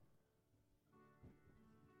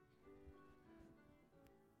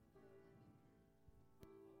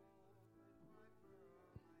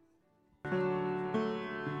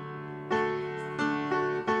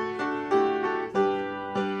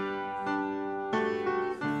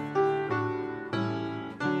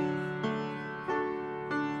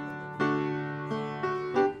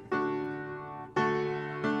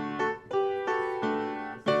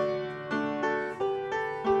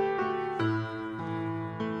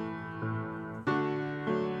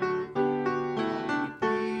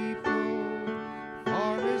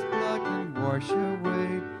wash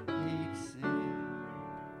away each sin.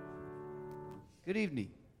 Good evening.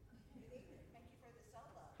 Thank you for the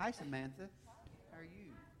solo. Hi, Samantha. How are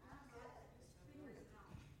you?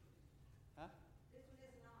 Huh? This one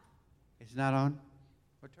isn't on. It's not on?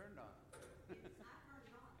 Or turned on?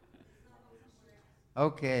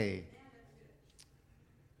 Okay.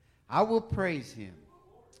 I will praise him.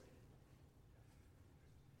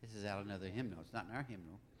 This is out another hymnal. It's not in our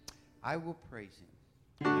hymnal. I will praise him.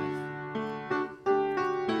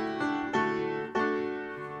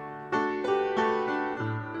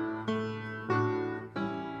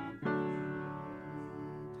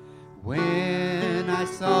 When I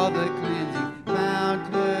saw the cleansing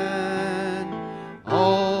fountain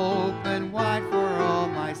open wide for all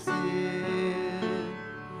my sin,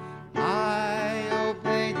 I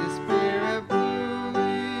obeyed the Spirit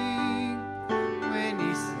wooing when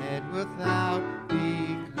he said, without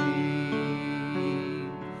be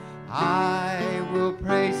clean. I will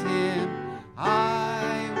praise him,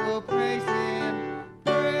 I will praise him,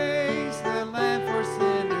 praise the Lamb for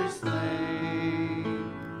sinners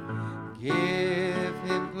slain. Give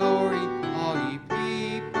him glory, all ye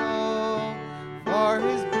people, for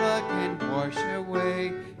his blood can wash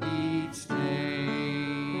away each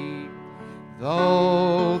stain.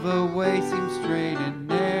 Though the way seems straight and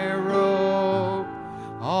narrow,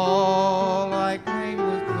 all I claimed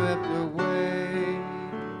was swept away.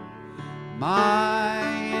 My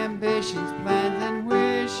ambitions, plans, and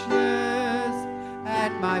wishes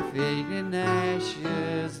at my feet in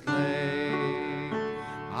ashes lay.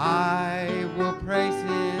 I will praise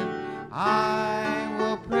him, I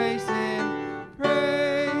will praise him,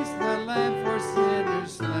 praise the Lamb for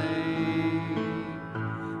sinners slain.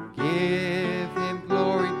 Give him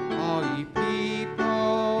glory, all ye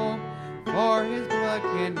people, for his blood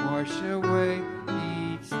can wash away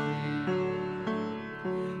each sin.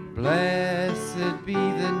 Blessed be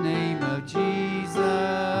the name of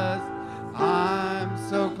Jesus, I'm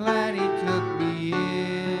so glad he took me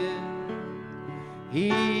in.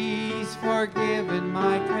 He's forgiven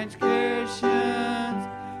my transgressions,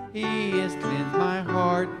 he has cleansed my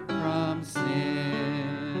heart from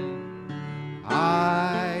sin.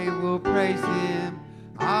 I will praise him,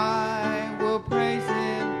 I will praise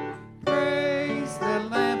him, praise the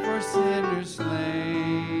Lamb for sinners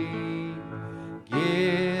slain.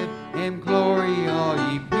 Give him glory, all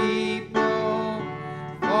ye people,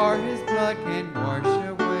 for his blood can wash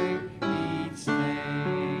away each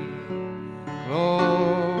stain.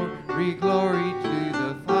 Glory, glory to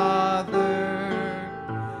the Father,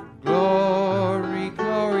 glory,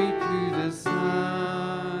 glory to the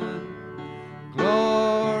Son,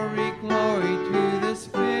 glory, glory to the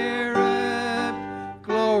Spirit,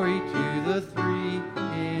 glory to the three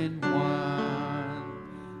in one.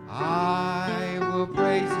 I will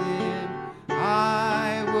praise him,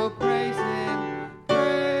 I will praise him,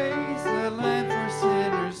 praise the Lamb for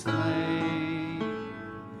sinners slain.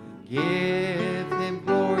 Give him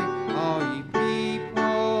glory, all ye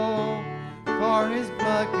people, for his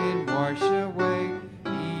blood can wash away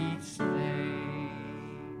each stain.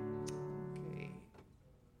 Okay.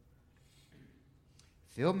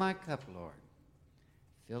 Fill my cup, Lord.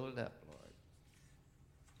 Fill it up, Lord.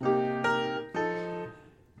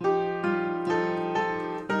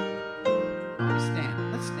 Let's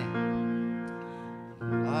stand. Let's stand.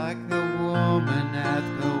 Like the woman at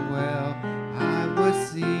the well, I was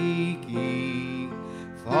seeking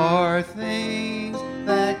for things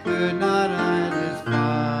that could not others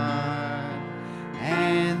find.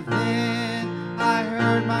 And then I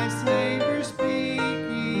heard my Savior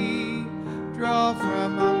speaking, draw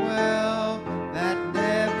from a well that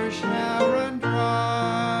never shall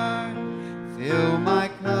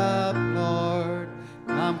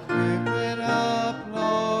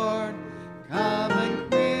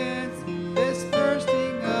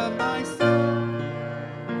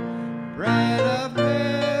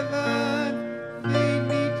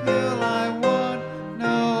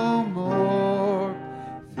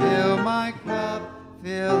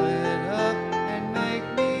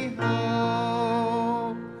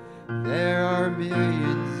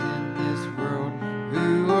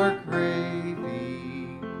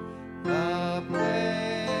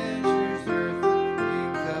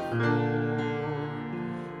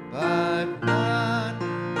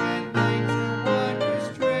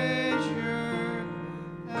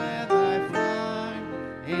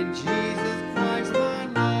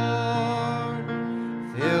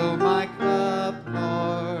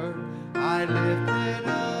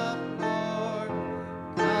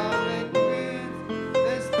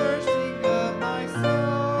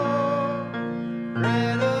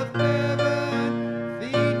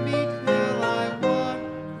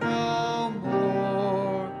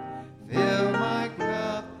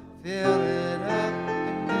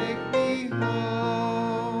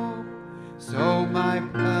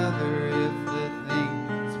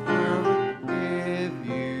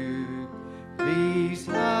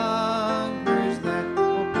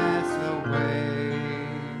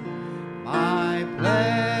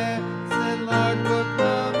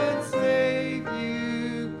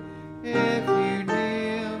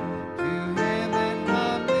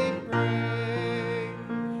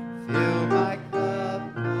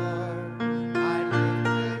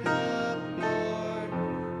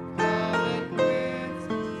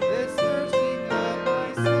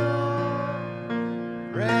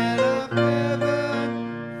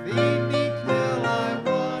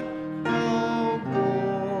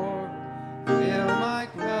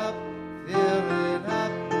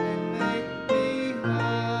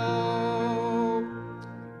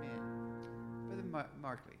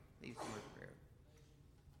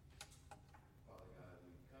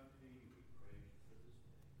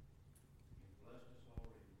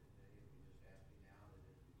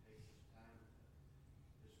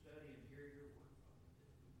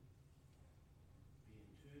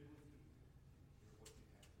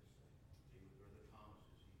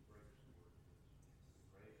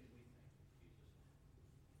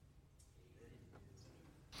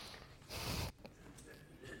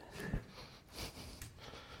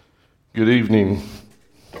Good evening.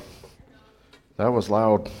 That was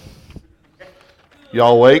loud.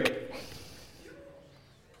 Y'all awake?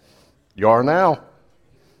 You are now.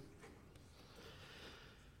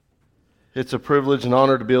 It's a privilege and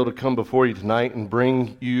honor to be able to come before you tonight and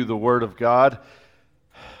bring you the Word of God.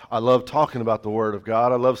 I love talking about the Word of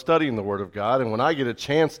God. I love studying the Word of God. And when I get a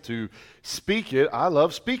chance to speak it, I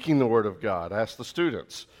love speaking the Word of God. Ask the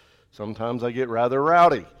students. Sometimes I get rather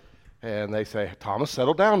rowdy. And they say, Thomas,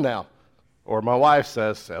 settle down now. Or my wife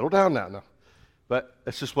says, settle down now. No. But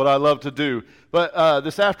it's just what I love to do. But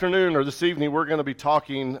this afternoon or this evening, we're going to be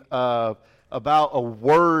talking about a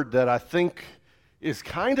word that I think is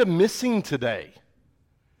kind of missing today.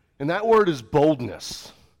 And that word is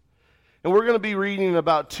boldness. And we're going to be reading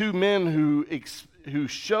about two men who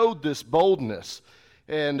showed this boldness.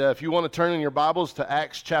 And if you want to turn in your Bibles to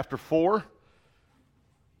Acts chapter 4,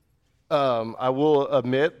 I will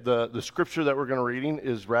admit the scripture that we're going to reading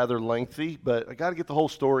is rather lengthy, but I got to get the whole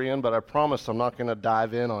story in, but I promise I'm not going to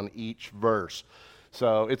dive in on each verse.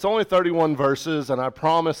 So it's only 31 verses, and I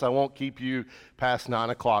promise I won't keep you past 9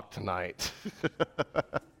 o'clock tonight.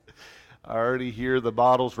 I already hear the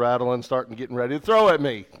bottles rattling, getting ready to throw at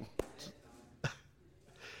me.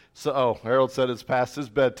 So, Harold said it's past his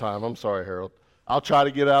bedtime. I'm sorry, Harold. I'll try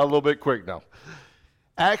to get out a little bit quick now.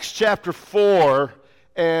 Acts chapter 4.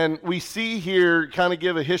 And we see here, kind of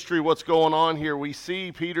give a history of what's going on here. We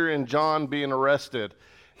see Peter and John being arrested,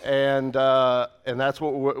 and that's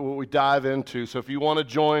what we dive into. So if you want to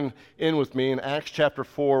join in with me in Acts chapter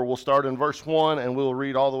 4, we'll start in verse 1, and we'll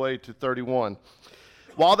read all the way to 31.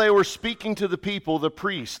 While they were speaking to the people, the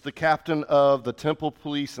priest, the captain of the temple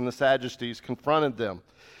police, and the Sadducees confronted them,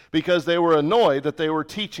 because they were annoyed that they were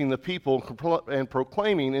teaching the people and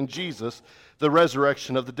proclaiming in Jesus the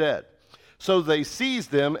resurrection of the dead. So they seized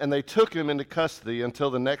them, and they took him into custody until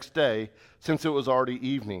the next day, since it was already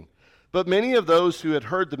evening. But many of those who had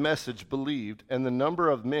heard the message believed, and the number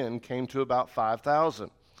of men came to about 5,000.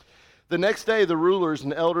 The next day the rulers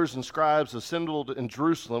and elders and scribes assembled in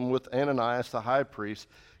Jerusalem with Ananias the high priest,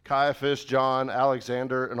 Caiaphas, John,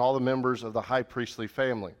 Alexander, and all the members of the high priestly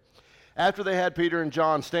family. After they had Peter and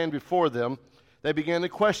John stand before them, they began to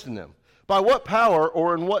question them. By what power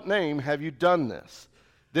or in what name have you done this?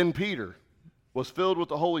 Then Peter was filled with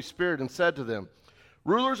the Holy Spirit and said to them,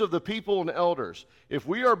 rulers of the people and elders, if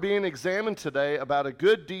we are being examined today about a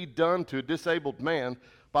good deed done to a disabled man,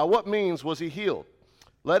 by what means was he healed?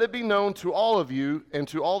 Let it be known to all of you and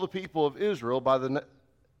to all the people of Israel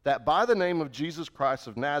that by the name of Jesus Christ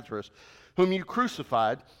of Nazareth, whom you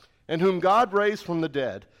crucified, and whom God raised from the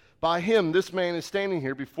dead, by him this man is standing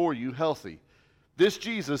here before you healthy. This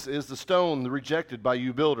Jesus is the stone rejected by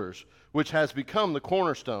you builders, which has become the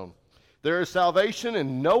cornerstone. There is salvation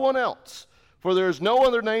in no one else, for there is no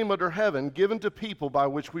other name under heaven given to people by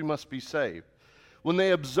which we must be saved. When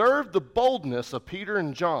they observed the boldness of Peter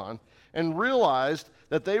and John and realized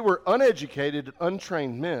that they were uneducated and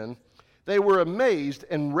untrained men, they were amazed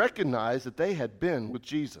and recognized that they had been with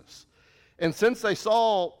Jesus. And since they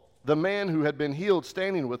saw the man who had been healed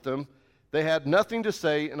standing with them, they had nothing to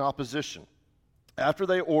say in opposition. After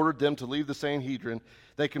they ordered them to leave the Sanhedrin,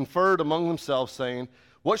 they conferred among themselves, saying,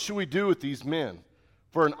 what should we do with these men?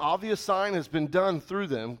 For an obvious sign has been done through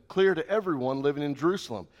them, clear to everyone living in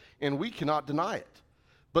Jerusalem, and we cannot deny it.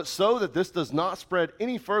 But so that this does not spread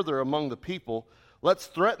any further among the people, let's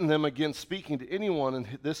threaten them against speaking to anyone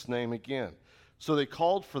in this name again. So they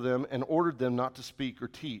called for them and ordered them not to speak or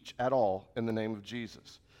teach at all in the name of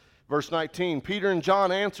Jesus. Verse 19, Peter and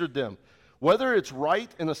John answered them, whether it's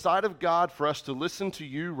right in the sight of God for us to listen to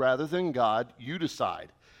you rather than God, you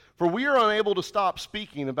decide. For we are unable to stop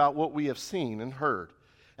speaking about what we have seen and heard.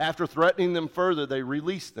 After threatening them further, they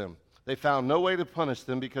released them. They found no way to punish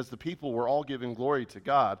them because the people were all giving glory to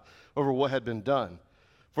God over what had been done.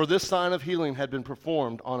 For this sign of healing had been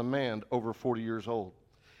performed on a man over 40 years old.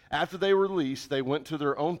 After they were released, they went to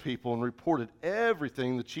their own people and reported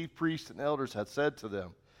everything the chief priests and elders had said to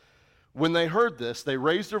them. When they heard this, they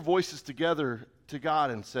raised their voices together to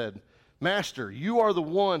God and said, Master, you are the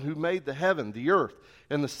one who made the heaven, the earth,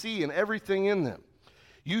 and the sea, and everything in them.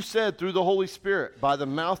 You said through the Holy Spirit, by the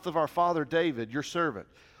mouth of our father David, your servant,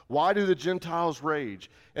 why do the Gentiles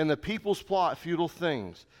rage, and the peoples plot futile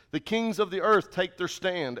things? The kings of the earth take their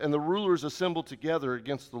stand, and the rulers assemble together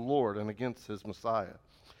against the Lord and against his Messiah.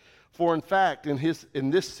 For in fact,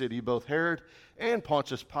 in this city, both Herod and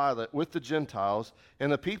Pontius Pilate with the Gentiles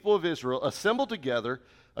and the people of Israel assembled together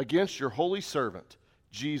against your holy servant,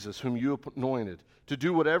 Jesus, whom you anointed, to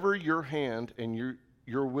do whatever your hand and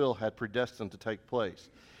your will had predestined to take place.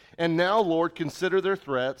 And now, Lord, consider their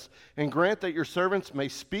threats, and grant that your servants may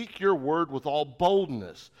speak your word with all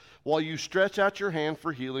boldness, while you stretch out your hand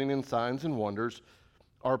for healing, and signs and wonders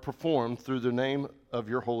are performed through the name of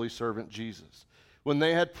your holy servant Jesus. When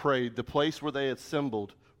they had prayed, the place where they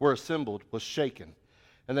were assembled was shaken,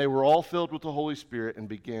 and they were all filled with the Holy Spirit and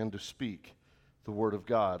began to speak the word of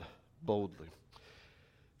God boldly.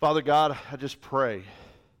 Father God, I just pray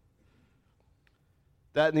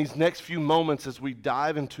that in these next few moments as we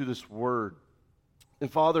dive into this word,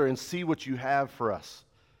 and Father, and see what you have for us,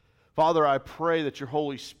 Father, I pray that your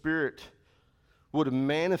Holy Spirit would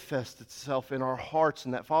manifest itself in our hearts,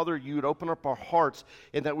 and that, Father, you would open up our hearts,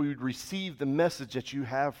 and that we would receive the message that you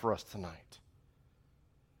have for us tonight.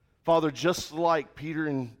 Father, just like Peter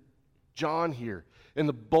and John here, and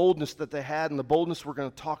the boldness that they had, and the boldness we're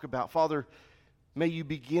going to talk about, Father, may you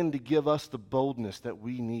begin to give us the boldness that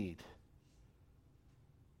we need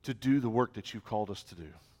to do the work that you've called us to do.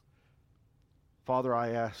 Father, I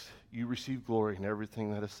ask you receive glory in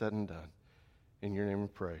everything that is said and done. In your name we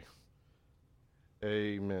pray.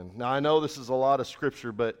 Amen. Now, I know this is a lot of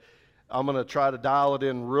scripture, but I'm going to try to dial it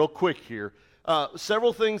in real quick here.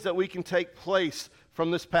 Several things that we can take place from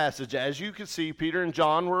this passage. As you can see, Peter and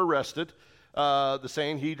John were arrested. The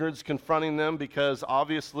Sanhedrin's confronting them because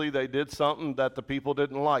obviously they did something that the people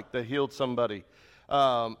didn't like. They healed somebody.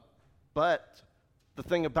 But the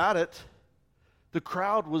thing about it, the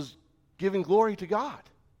crowd was giving glory to God.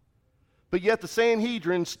 But yet the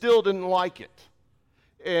Sanhedrin still didn't like it.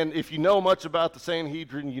 And if you know much about the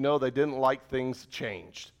Sanhedrin, you know they didn't like things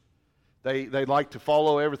changed. They like to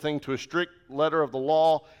follow everything to a strict letter of the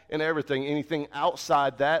law and everything. Anything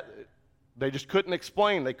outside that, they just couldn't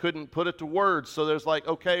explain. They couldn't put it to words. So there's like,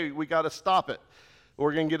 okay, we got to stop it.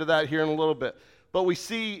 We're going to get to that here in a little bit. But we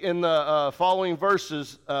see in the following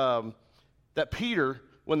verses that Peter,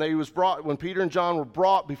 when Peter and John were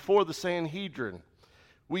brought before the Sanhedrin,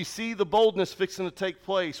 we see the boldness fixing to take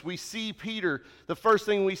place. We see Peter, the first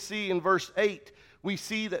thing we see in verse 8, we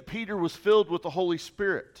see that Peter was filled with the Holy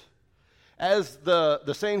Spirit. As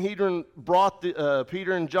the Sanhedrin brought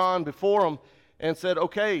Peter and John before them and said,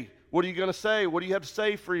 okay, what are you going to say? What do you have to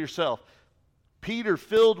say for yourself? Peter,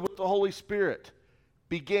 filled with the Holy Spirit,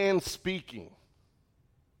 began speaking.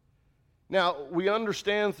 Now, we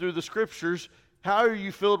understand through the scriptures, how are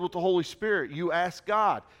you filled with the Holy Spirit? You ask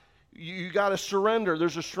God. You got to surrender.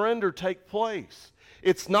 There's a surrender take place.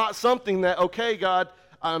 It's not something that, okay, God,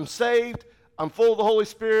 I'm saved, I'm full of the Holy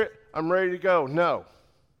Spirit, I'm ready to go. No.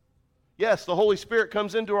 Yes, the Holy Spirit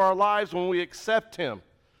comes into our lives when we accept Him.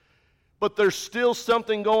 But there's still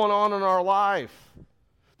something going on in our life.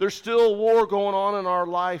 There's still a war going on in our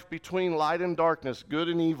life between light and darkness, good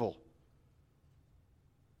and evil.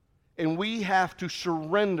 And we have to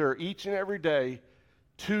surrender each and every day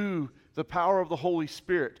to the power of the Holy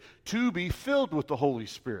Spirit, to be filled with the Holy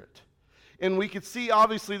Spirit. And we could see,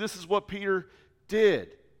 obviously, this is what Peter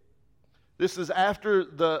did. This is after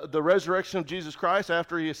the resurrection of Jesus Christ,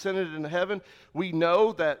 after He ascended into heaven. We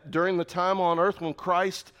know that during the time on earth when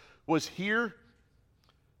Christ was here,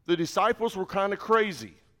 the disciples were kind of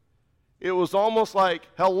crazy. It was almost like,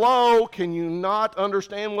 hello, can you not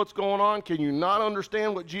understand what's going on? Can you not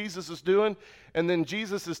understand what Jesus is doing? And then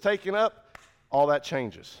Jesus is taken up, all that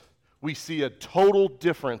changes. We see a total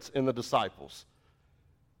difference in the disciples.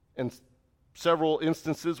 And several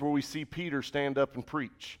instances where we see Peter stand up and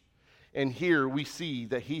preach. And here we see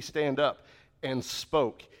that he stand up and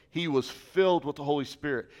spoke. He was filled with the Holy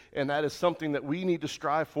Spirit. And that is something that we need to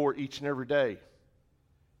strive for each and every day.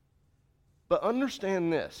 But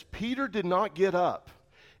understand this, Peter did not get up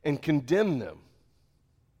and condemn them.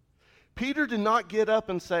 Peter did not get up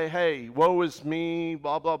and say, hey, woe is me,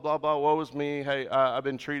 blah, blah, blah, blah, woe is me, hey, I've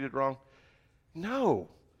been treated wrong. No.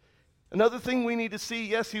 Another thing we need to see,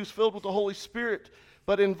 yes, he was filled with the Holy Spirit,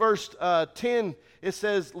 but in verse 10, it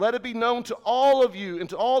says, let it be known to all of you and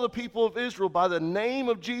to all the people of Israel by the name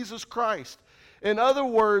of Jesus Christ. In other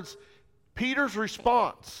words, Peter's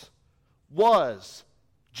response was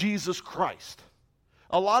Jesus Christ.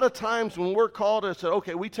 A lot of times when we're called and said,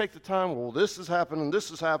 okay, we take the time, well, this is happening,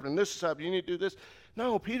 this is happening, this is happening, you need to do this.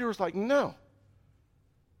 No, Peter was like, no.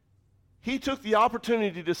 He took the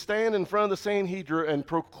opportunity to stand in front of the Sanhedrin and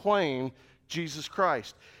proclaim Jesus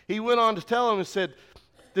Christ. He went on to tell him and said,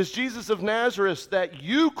 this Jesus of Nazareth that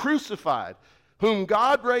you crucified, whom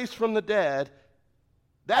God raised from the dead,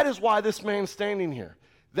 that is why this man's standing here.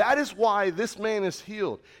 That is why this man is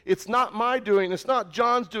healed. It's not my doing. It's not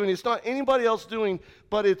John's doing. It's not anybody else doing.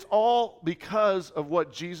 But it's all because of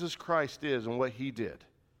what Jesus Christ is and what He did.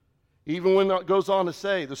 Even when it goes on to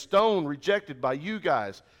say, the stone rejected by you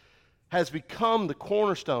guys has become the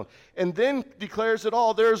cornerstone. And then declares it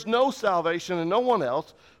all. There is no salvation in no one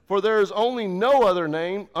else, for there is only no other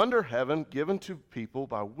name under heaven given to people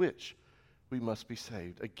by which we must be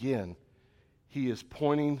saved. Again, he is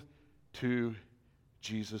pointing to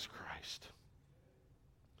Jesus Christ.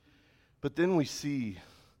 But then we see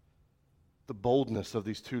the boldness of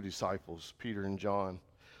these two disciples, Peter and John.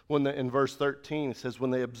 In verse 13, it says,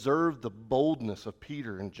 when they observed the boldness of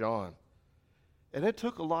Peter and John. And it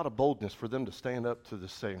took a lot of boldness for them to stand up to the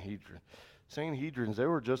Sanhedrin. Sanhedrins, they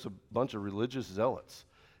were just a bunch of religious zealots.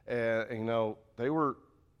 And they were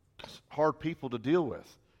hard people to deal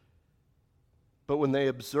with. But when they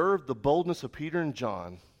observed the boldness of Peter and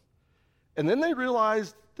John, and then they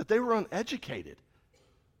realized that they were uneducated,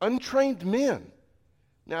 untrained men.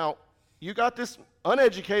 Now, you got this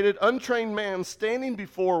uneducated, untrained man standing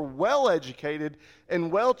before well-educated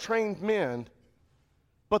and well-trained men,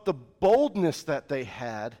 but the boldness that they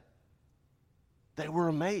had, they were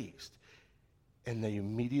amazed. And they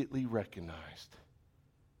immediately recognized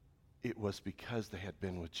it was because they had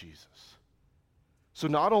been with Jesus. So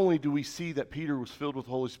not only do we see that Peter was filled with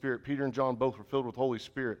the Holy Spirit, Peter and John both were filled with the Holy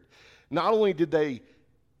Spirit, not only did they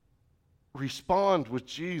respond with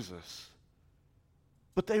Jesus,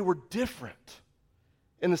 but they were different.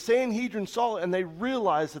 And the Sanhedrin saw it, and they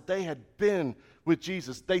realized that they had been with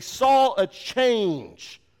Jesus. They saw a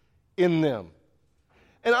change in them.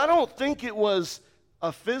 And I don't think it was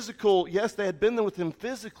a physical, yes, they had been there with him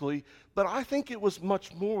physically, but I think it was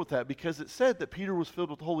much more with that, because it said that Peter was filled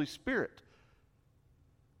with the Holy Spirit.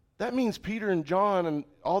 That means Peter and John and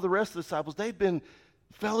all the rest of the disciples, they'd been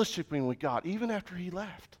fellowshipping with God even after he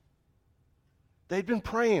left. They'd been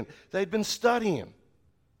praying. They'd been studying.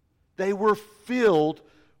 They were filled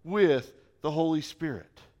with the Holy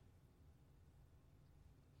Spirit.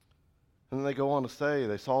 And then they go on to say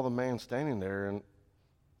they saw the man standing there and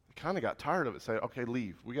they kind of got tired of it, say, okay,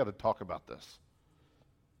 leave. We got to talk about this.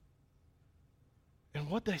 And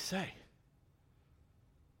what'd they say?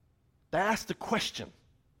 They asked a question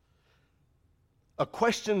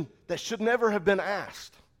that should never have been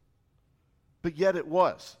asked. But yet it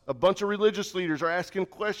was. A bunch of religious leaders are asking a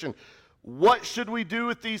question. What should we do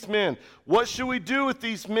with these men? What should we do with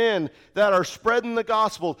these men that are spreading the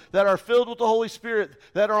gospel, that are filled with the Holy Spirit,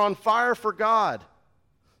 that are on fire for God,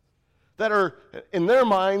 that are, in their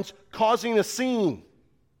minds, causing a scene?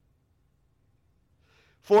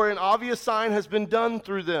 For an obvious sign has been done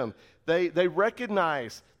through them. They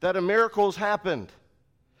recognize that a miracle has happened,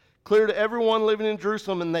 clear to everyone living in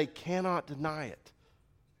Jerusalem, and they cannot deny it.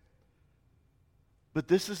 But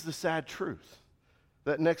this is the sad truth.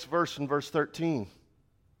 That next verse in verse 13.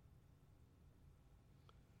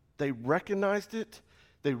 They recognized it.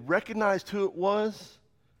 They recognized who it was.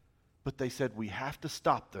 But they said, we have to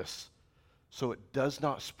stop this so it does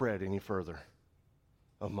not spread any further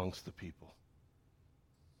amongst the people.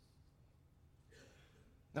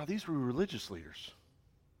 Now, these were religious leaders.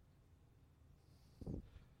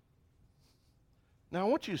 Now, I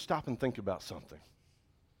want you to stop and think about something.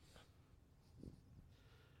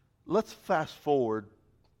 Let's fast forward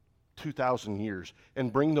 2,000 years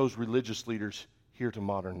and bring those religious leaders here to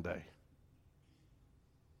modern day.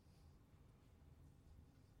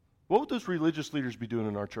 What would those religious leaders be doing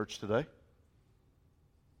in our church today?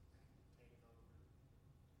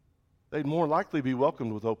 They'd more likely be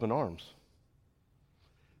welcomed with open arms.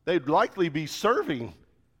 They'd likely be serving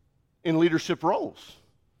in leadership roles,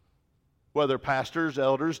 whether pastors,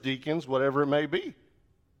 elders, deacons, whatever it may be.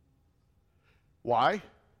 Why?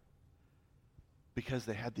 Because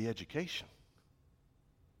they had the education.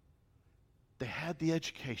 They had the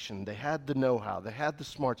education. They had the know-how. They had the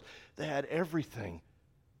smarts. They had everything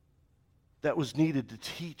that was needed to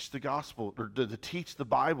teach the gospel or to teach the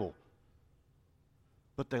Bible.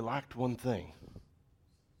 But they lacked one thing.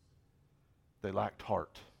 They lacked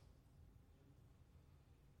heart.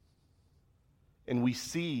 And we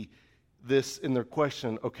see this in their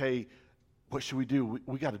question, okay, what should we do?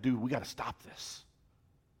 We got to stop this.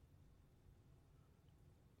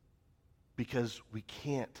 Because we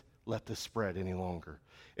can't let this spread any longer.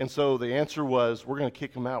 And so the answer was, we're going to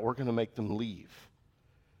kick them out. We're going to make them leave.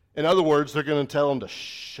 In other words, they're going to tell them to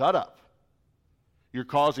shut up. You're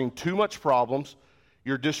causing too much problems.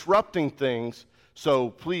 You're disrupting things. So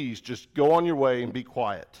please just go on your way and be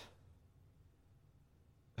quiet.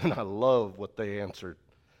 And I love what they answered.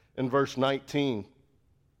 In verse 19,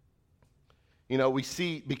 we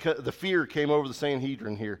see, because the fear came over the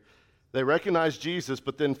Sanhedrin here. They recognized Jesus,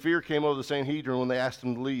 but then fear came over the Sanhedrin when they asked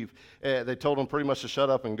him to leave. They told him pretty much to shut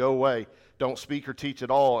up and go away. Don't speak or teach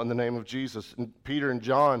at all in the name of Jesus. And Peter and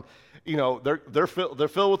John, they're filled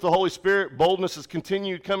with the Holy Spirit. Boldness has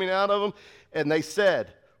continued coming out of them. And they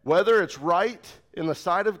said, whether it's right in the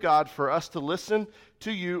sight of God for us to listen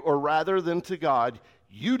to you or rather than to God,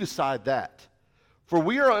 you decide that. For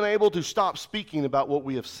we are unable to stop speaking about what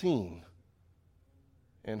we have seen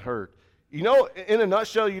and heard. In a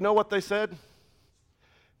nutshell, you know what they said?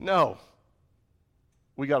 No.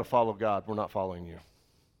 We got to follow God. We're not following you.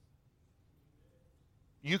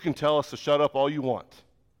 You can tell us to shut up all you want,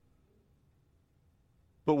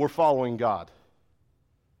 but we're following God.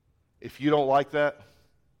 If you don't like that,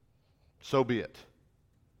 so be it.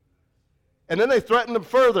 And then they threatened them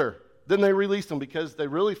further. Then they released them because they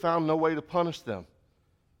really found no way to punish them.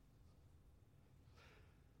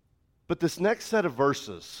 But this next set of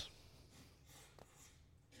verses,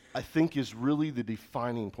 I think, is really the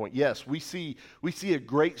defining point. Yes, we see a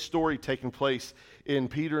great story taking place in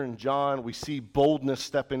Peter and John. We see boldness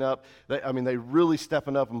stepping up. They really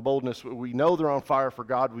stepping up in boldness. We know they're on fire for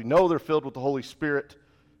God. We know they're filled with the Holy Spirit.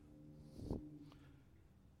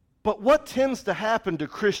 But what tends to happen to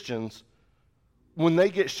Christians when they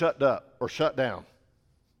get shut up or shut down?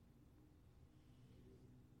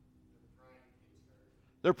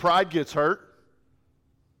 Their pride gets hurt.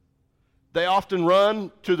 They often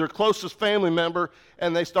run to their closest family member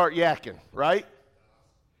and they start yakking, right?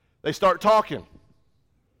 They start talking.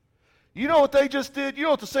 You know what they just did? You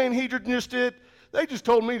know what the Sanhedrin just did? They just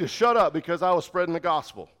told me to shut up because I was spreading the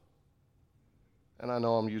gospel. And I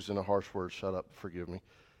know I'm using a harsh word, shut up, forgive me.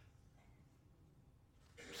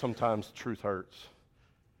 Sometimes the truth hurts.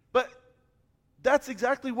 But that's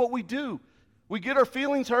exactly what we do. We get our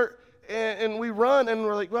feelings hurt and we run and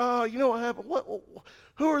we're like, well, you know what happened?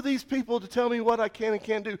 Who are these people to tell me what I can and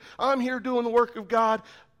can't do? I'm here doing the work of God,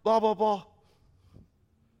 blah, blah, blah.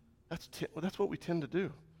 That's what we tend to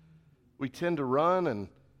do. We tend to run and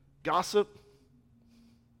gossip.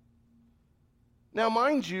 Now,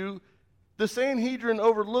 mind you, the Sanhedrin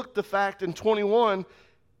overlooked the fact in 21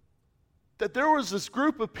 that there was this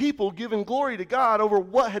group of people giving glory to God over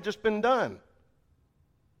what had just been done.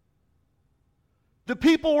 The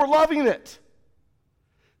people were loving it.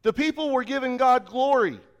 The people were giving God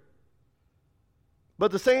glory.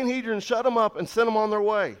 But the Sanhedrin shut them up and sent them on their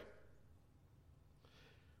way.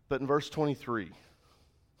 But in verse 23, I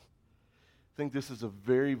think this is a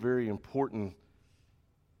very, very important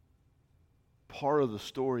part of the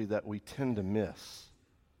story that we tend to miss.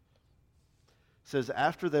 It says,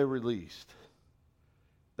 after they released,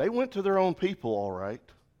 they went to their own people, all right.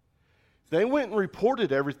 They went and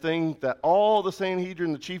reported everything that all the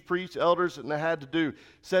Sanhedrin, the chief priests, elders, and they had to do,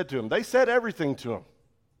 said to him. They said everything to him.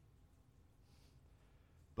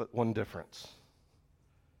 But one difference.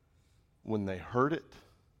 When they heard it,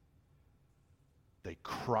 they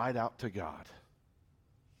cried out to God.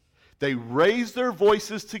 They raised their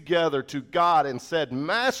voices together to God and said,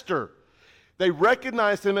 Master. They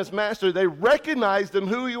recognized him as master. They recognized him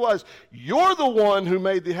who he was. You're the one who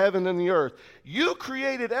made the heaven and the earth. You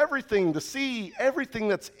created everything, the sea, everything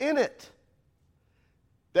that's in it.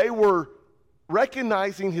 They were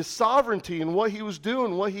recognizing his sovereignty and what he was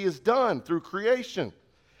doing, what he has done through creation.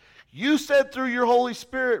 You said through your Holy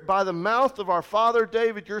Spirit by the mouth of our father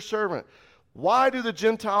David, your servant, why do the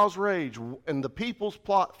Gentiles rage and the peoples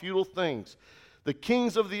plot futile things? The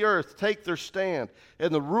kings of the earth take their stand,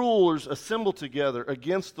 and the rulers assemble together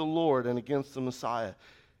against the Lord and against the Messiah.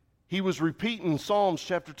 He was repeating Psalms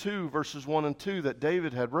chapter 2, verses 1 and 2 that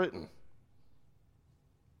David had written.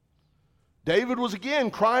 David was again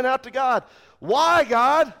crying out to God, why,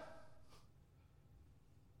 God?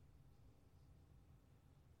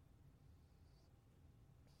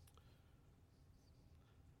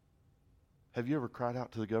 Have you ever cried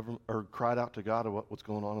out to the government or cried out to God about what's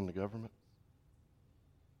going on in the government?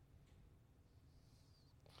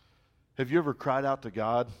 Have you ever cried out to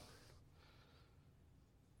God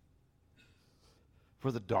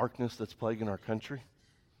for the darkness that's plaguing our country?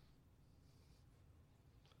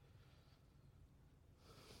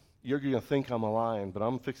 You're going to think I'm lying, but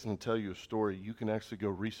I'm fixing to tell you a story. You can actually go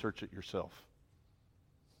research it yourself.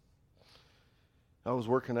 I was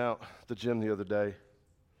working out at the gym the other day,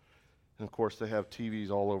 and of course they have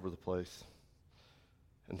TVs all over the place.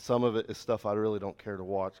 And some of it is stuff I really don't care to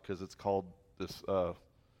watch because it's called this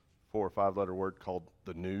 4 or 5 letter word called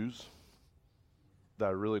the news that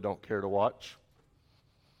I really don't care to watch.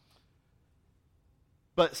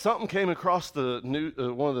 But something came across the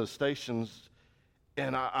one of the stations,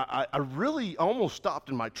 and I really almost stopped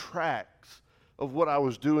in my tracks of what I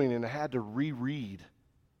was doing, and I had to reread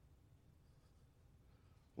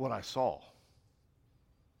what I saw.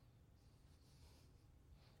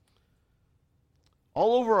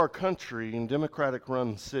 All over our country in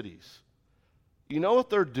Democratic-run cities, you know what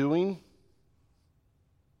they're doing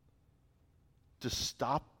to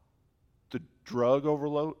stop the drug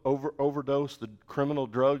overdose, the criminal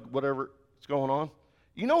drug, whatever is going on?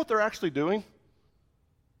 You know what they're actually doing?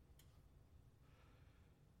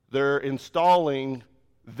 They're installing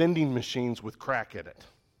vending machines with crack in it.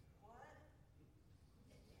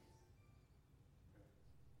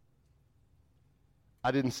 I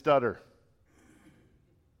didn't stutter.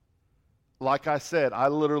 Like I said, I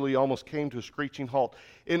literally almost came to a screeching halt.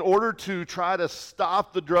 In order to try to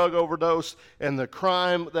stop the drug overdose and the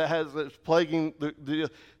crime that's plaguing,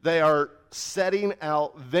 they are setting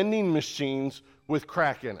out vending machines with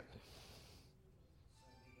crack in it.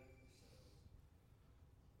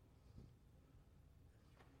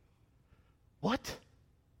 What?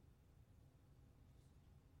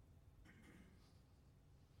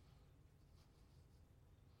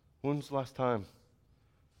 When's the last time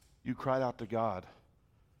you cried out to God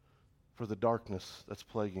for the darkness that's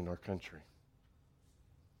plaguing our country?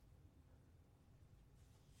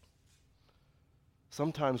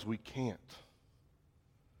 Sometimes we can't.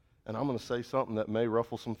 And I'm going to say something that may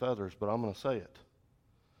ruffle some feathers, but I'm going to say it.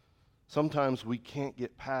 Sometimes we can't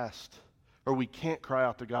get past, or we can't cry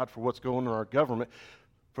out to God for what's going on in our government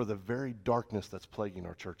for the very darkness that's plaguing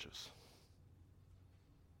our churches.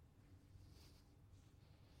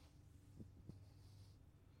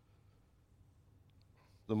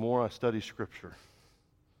 The more I study Scripture,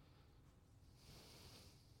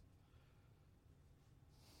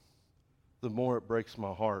 the more it breaks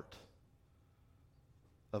my heart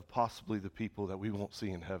of possibly the people that we won't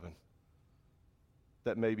see in heaven,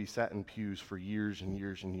 that maybe sat in pews for years and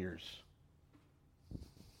years and years.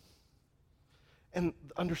 And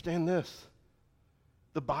understand this,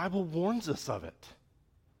 the Bible warns us of it.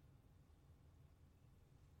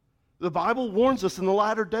 The Bible warns us in the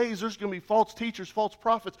latter days there's going to be false teachers, false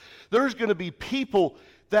prophets. There's going to be people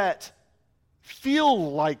that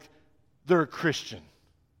feel like they're a Christian.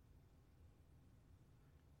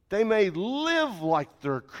 They may live like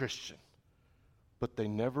they're a Christian, but they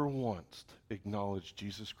never once acknowledge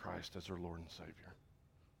Jesus Christ as their Lord and Savior.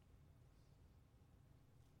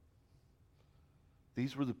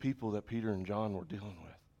 These were the people that Peter and John were dealing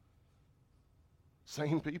with.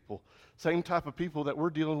 Same people, same type of people that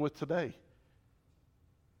we're dealing with today.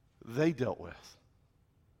 They dealt with.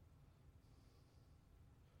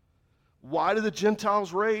 Why do the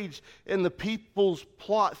Gentiles rage and the peoples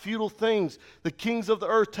plot futile things? The kings of the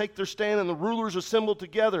earth take their stand and the rulers assemble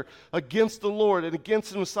together against the Lord and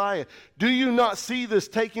against the Messiah. Do you not see this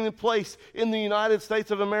taking place in the United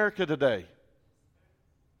States of America today?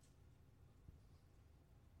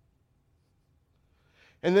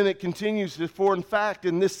 And then it continues, for in fact,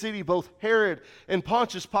 in this city, both Herod and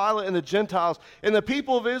Pontius Pilate and the Gentiles and the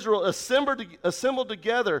people of Israel assembled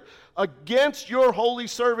together against your holy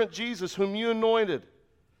servant Jesus, whom you anointed,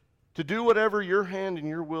 to do whatever your hand and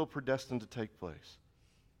your will predestined to take place.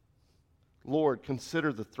 Lord,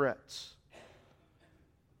 consider the threats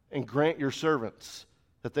and grant your servants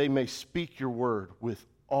that they may speak your word with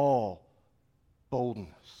all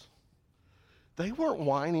boldness. They weren't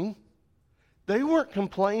whining. They weren't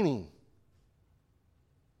complaining.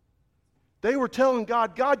 They were telling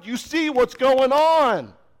God, God, you see what's going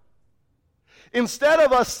on. Instead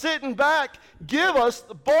of us sitting back, give us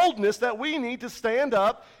the boldness that we need to stand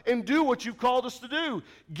up and do what you've called us to do.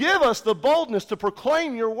 Give us the boldness to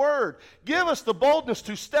proclaim your word. Give us the boldness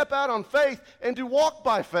to step out on faith and to walk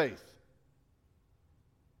by faith.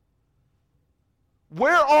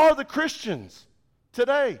 Where are the Christians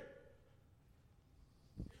today?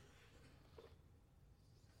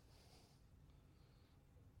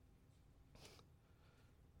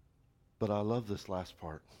 But I love this last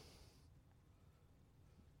part.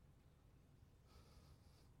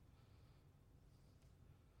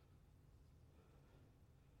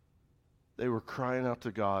 They were crying out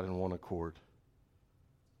to God in one accord.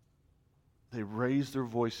 They raised their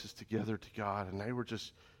voices together to God, and they were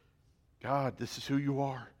just, God, this is who you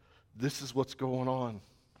are. This is what's going on.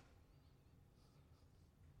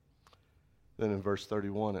 Then in verse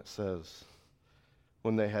 31 it says,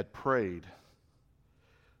 when they had prayed,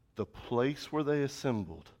 the place where they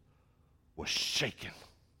assembled was shaken.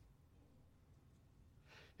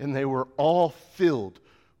 And they were all filled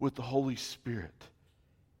with the Holy Spirit.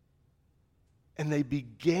 And they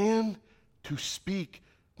began to speak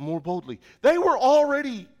more boldly. They were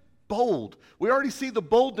already bold. We already see the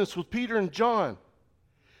boldness with Peter and John.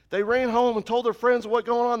 They ran home and told their friends what's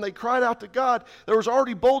going on. They cried out to God. There was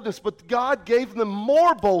already boldness, but God gave them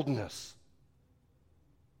more boldness.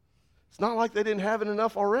 It's not like they didn't have it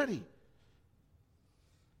enough already.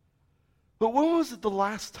 But when was it the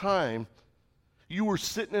last time you were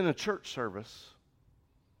sitting in a church service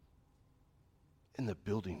and the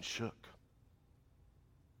building shook?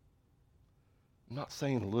 I'm not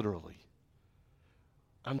saying literally.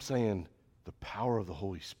 I'm saying the power of the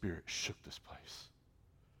Holy Spirit shook this place.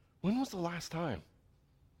 When was the last time?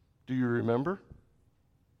 Do you remember?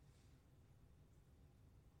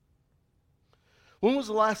 When was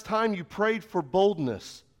the last time you prayed for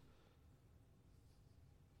boldness?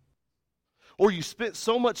 Or you spent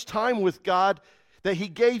so much time with God that He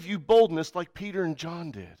gave you boldness like Peter and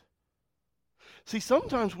John did? See,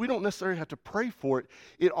 sometimes we don't necessarily have to pray for it.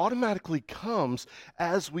 It automatically comes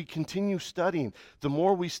as we continue studying. The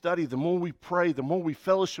more we study, the more we pray, the more we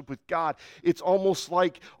fellowship with God. It's almost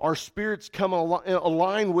like our spirits come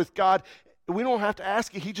align with God. We don't have to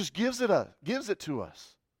ask it. He just gives it to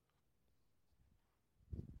us.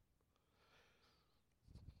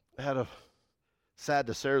 I had a sad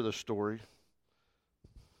to share this story,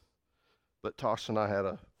 but Tosh and I had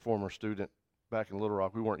a former student back in Little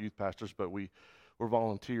Rock. We weren't youth pastors, but we were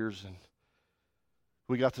volunteers, and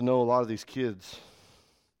we got to know a lot of these kids.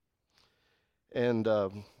 And,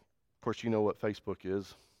 of course, you know what Facebook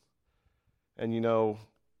is. And, you know,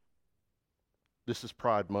 this is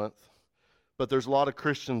Pride Month. But there's a lot of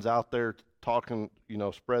Christians out there talking, you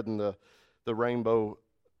know, spreading the rainbow,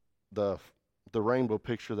 the rainbow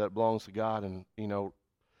picture that belongs to God, and, you know,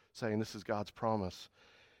 saying this is God's promise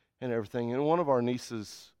and everything. And one of our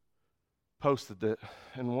nieces posted it,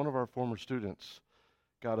 and one of our former students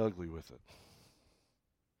got ugly with it.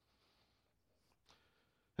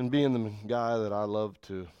 And being the guy that I love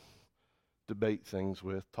to debate things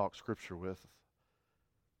with, talk scripture with,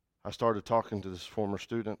 I started talking to this former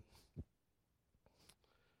student.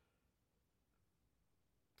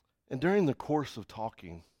 And during the course of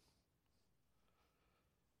talking,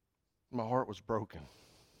 my heart was broken.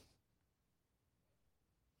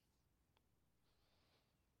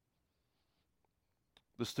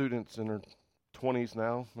 The student's in her 20s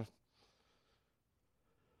now,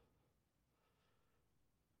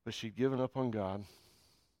 but she'd given up on God.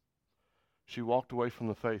 She walked away from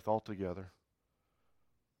the faith altogether,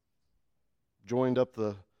 joined up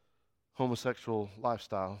the homosexual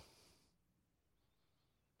lifestyle,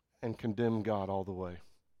 and condemned God all the way.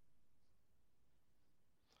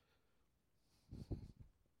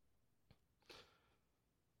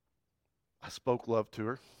 I spoke love to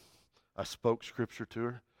her. I spoke scripture to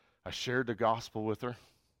her. I shared the gospel with her.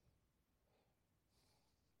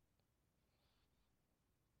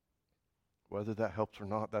 Whether that helps or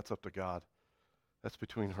not, that's up to God. That's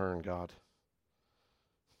between her and God.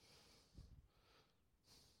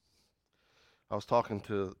 I was talking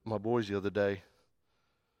to my boys the other day.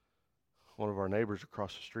 One of our neighbors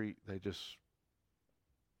across the street, they just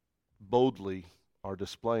boldly are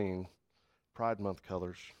displaying Pride Month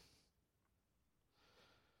colors.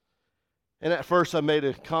 And at first I made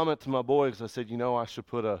a comment to my boys. I said, you know, I should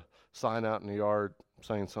put a sign out in the yard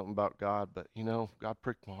saying something about God. But, you know, God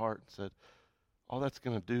pricked my heart and said, all that's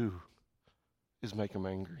going to do is make them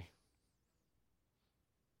angry.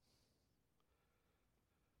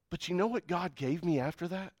 But you know what God gave me after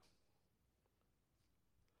that?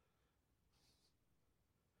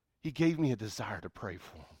 He gave me a desire to pray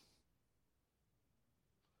for them.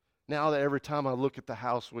 Now that every time I look at the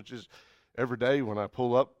house, which is every day when I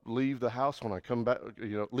pull up, leave the house, when I come back,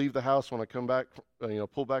 leave the house, when I come back,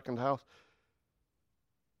 pull back in the house,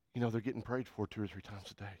 they're getting prayed for 2 or 3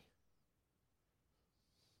 times a day.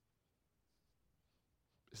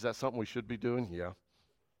 Is that something we should be doing? Yeah.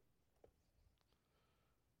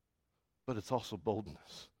 But it's also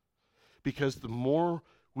boldness. Because the more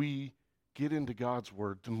we get into God's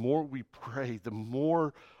word, the more we pray, the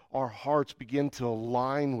more our hearts begin to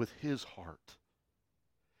align with His heart.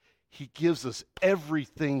 He gives us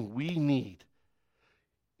everything we need,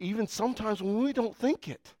 even sometimes when we don't think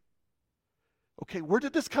it. Okay, where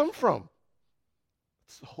did this come from?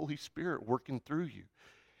 It's the Holy Spirit working through you.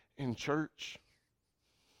 In church,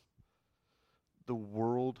 the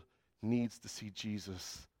world needs to see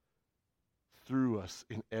Jesus through us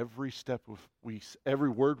in every step every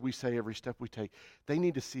word we say, every step we take. They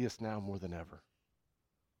need to see us now more than ever.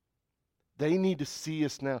 They need to see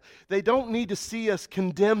us now. They don't need to see us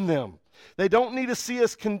condemn them. They don't need to see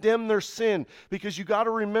us condemn their sin, because you got to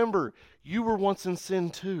remember, you were once in sin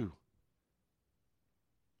too.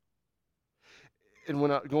 And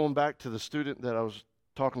when going back to the student that I was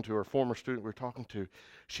talking to, or former student we were talking to,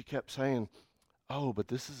 she kept saying, Oh, but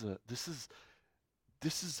this is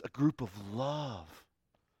a group of love.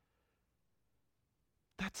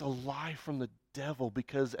 That's a lie from the devil,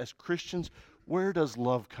 because as Christians, where does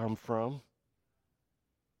love come from?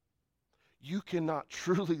 You cannot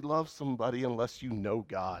truly love somebody unless you know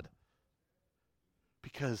God.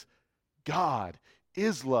 Because God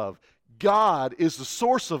is love. God is the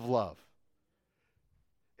source of love.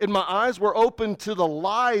 And my eyes were open to the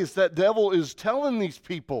lies that devil is telling these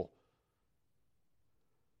people.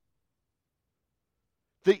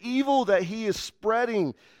 The evil that he is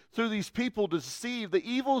spreading through these people to deceive, the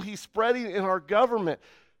evil he's spreading in our government.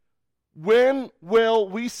 When will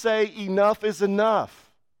we say enough is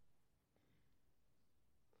enough?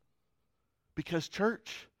 Because,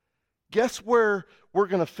 church, guess where we're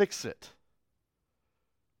going to fix it?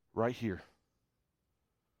 Right here.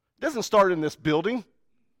 It doesn't start in this building.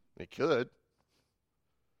 It could.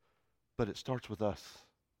 But it starts with us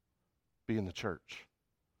being the church.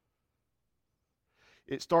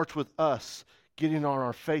 It starts with us getting on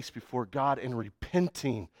our face before God and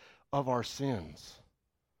repenting of our sins.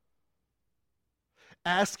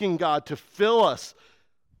 Asking God to fill us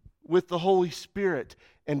with the Holy Spirit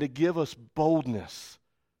and to give us boldness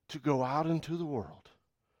to go out into the world.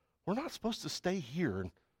 We're not supposed to stay here.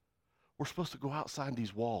 We're supposed to go outside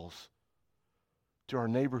these walls to our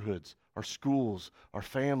neighborhoods, our schools, our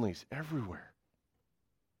families, everywhere.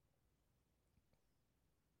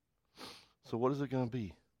 So what is it going to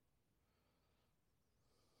be?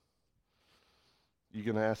 You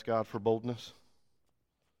going to ask God for boldness?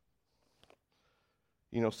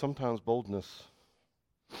 You know, sometimes boldness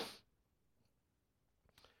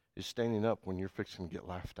is standing up when you're fixing to get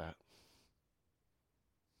laughed at.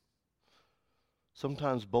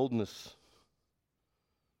 Sometimes boldness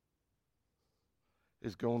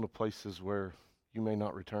is going to places where you may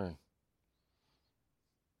not return.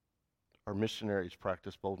 Our missionaries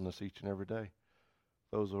practice boldness each and every day.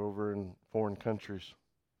 Those are over in foreign countries.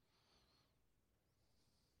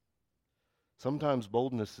 Sometimes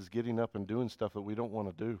boldness is getting up and doing stuff that we don't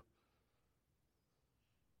want to do.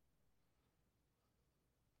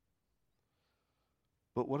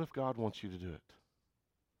 But what if God wants you to do it?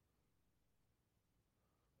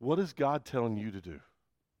 What is God telling you to do?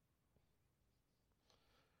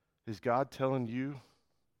 Is God telling you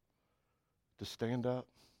to stand up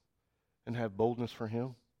and have boldness for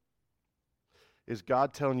Him? Is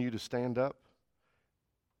God telling you to stand up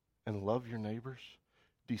and love your neighbors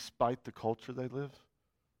despite the culture they live?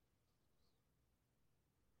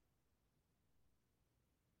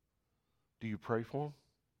 Do you pray for them?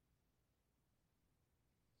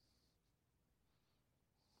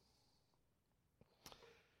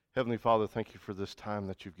 Heavenly Father, thank you for this time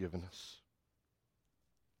that you've given us.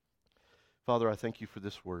 Father, I thank you for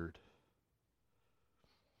this word.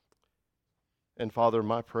 And Father,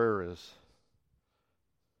 my prayer is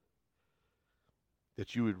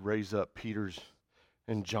that you would raise up Peter's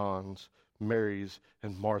and John's, Mary's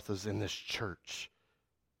and Martha's in this church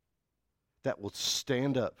that will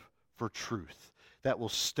stand up for truth, that will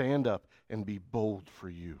stand up and be bold for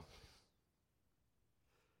you.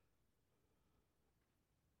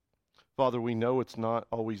 Father, we know it's not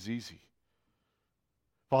always easy.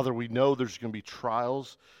 Father, we know there's going to be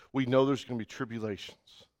trials. We know there's going to be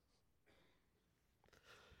tribulations.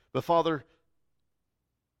 But Father,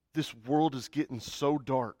 this world is getting so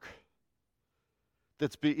dark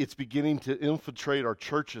that it's beginning to infiltrate our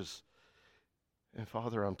churches. And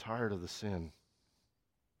Father, I'm tired of the sin.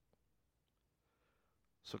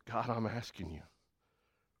 So God, I'm asking you,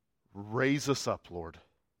 raise us up, Lord.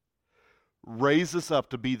 Raise us up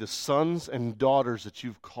to be the sons and daughters that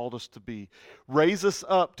you've called us to be. Raise us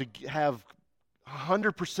up to have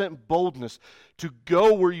 100% boldness to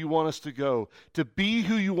go where you want us to go, to be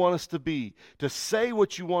who you want us to be, to say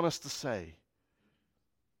what you want us to say.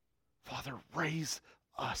 Father, raise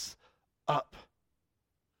us up.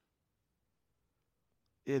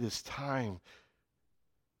 It is time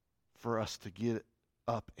for us to get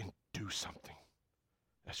up and do something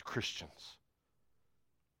as Christians.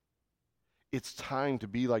 It's time to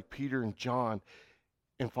be like Peter and John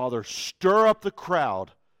and, Father, stir up the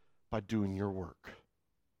crowd by doing your work.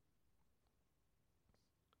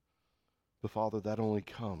 But, Father, that only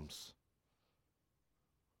comes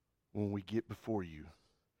when we get before you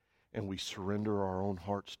and we surrender our own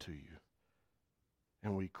hearts to you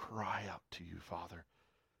and we cry out to you, Father.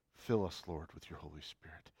 Fill us, Lord, with your Holy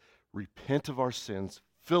Spirit. Repent of our sins.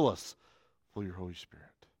 Fill us with your Holy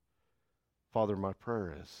Spirit. Father, my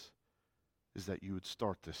prayer is that you would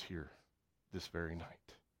start this here, this very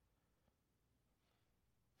night.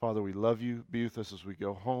 Father, we love you. Be with us as we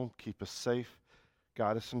go home. Keep us safe.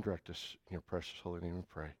 Guide us and direct us. In your precious holy name we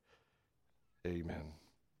pray. Amen.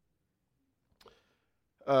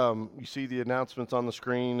 You see the announcements on the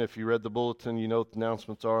screen. If you read the bulletin, you know what the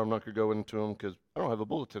announcements are. I'm not going to go into them because I don't have a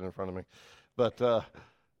bulletin in front of me. But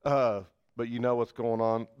you know what's going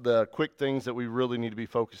on. The quick things that we really need to be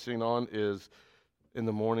focusing on is in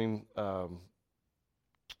the morning,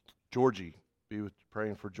 Georgie. Be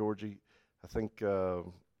praying for Georgie. I think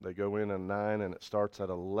they go in at 9 and it starts at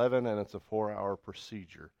 11 and it's a 4-hour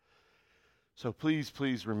procedure. So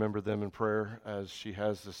please remember them in prayer as she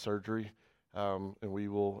has the surgery. And we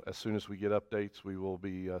will, as soon as we get updates, we will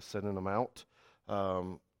be sending them out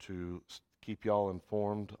to keep y'all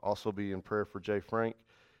informed. Also be in prayer for Jay Frank.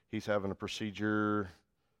 He's having a procedure,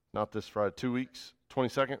 not this Friday, 2 weeks,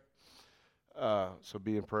 22nd. So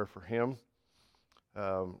be in prayer for him.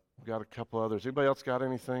 We've got a couple others. Anybody else got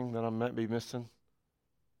anything that I might be missing?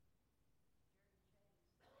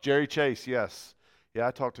 Jerry Chase, yes. Yeah,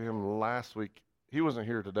 I talked to him last week. He wasn't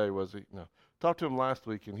here today, was he? No. Talked to him last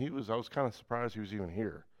week, and I was kind of surprised he was even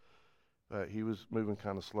here. He was moving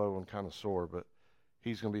kind of slow and kind of sore, but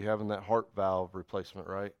he's going to be having that heart valve replacement,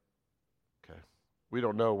 right? Okay. We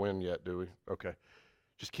don't know when yet, do we? Okay.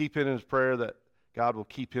 Just keep it in his prayer that God will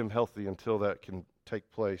keep him healthy until that can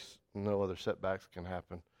take place. No other setbacks can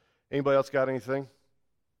happen. Anybody else got anything?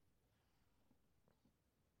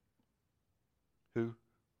 Who?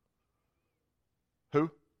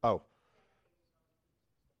 Oh.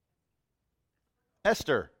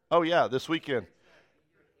 Esther. Oh, yeah, this weekend.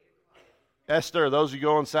 Esther, those who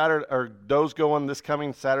go on Saturday, or those going this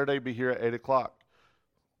coming Saturday, be here at 8 o'clock,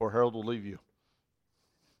 or Harold will leave you.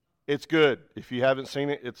 It's good. If you haven't seen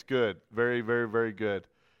it, it's good. Very, very, very good.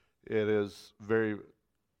 It is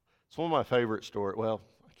it's one of my favorite stories. Well,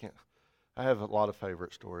 I have a lot of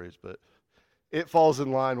favorite stories, but it falls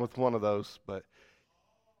in line with one of those.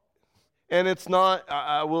 And it's not,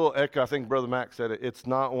 I will echo, I think Brother Mac said it, it's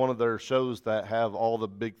not one of their shows that have all the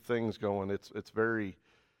big things going. It's very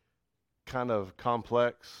kind of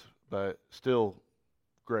complex, but still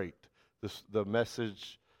great. The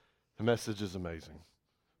message is amazing.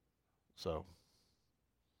 So,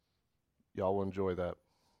 y'all will enjoy that.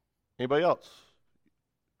 Anybody else?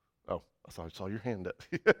 Oh, I thought I saw your hand up.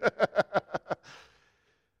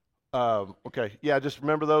 Okay, yeah, just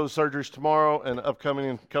remember those surgeries tomorrow and upcoming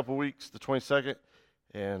in a couple weeks, the 22nd.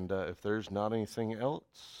 And if there's not anything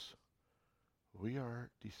else, we are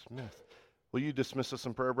dismissed. Will you dismiss us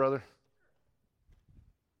in prayer, brother?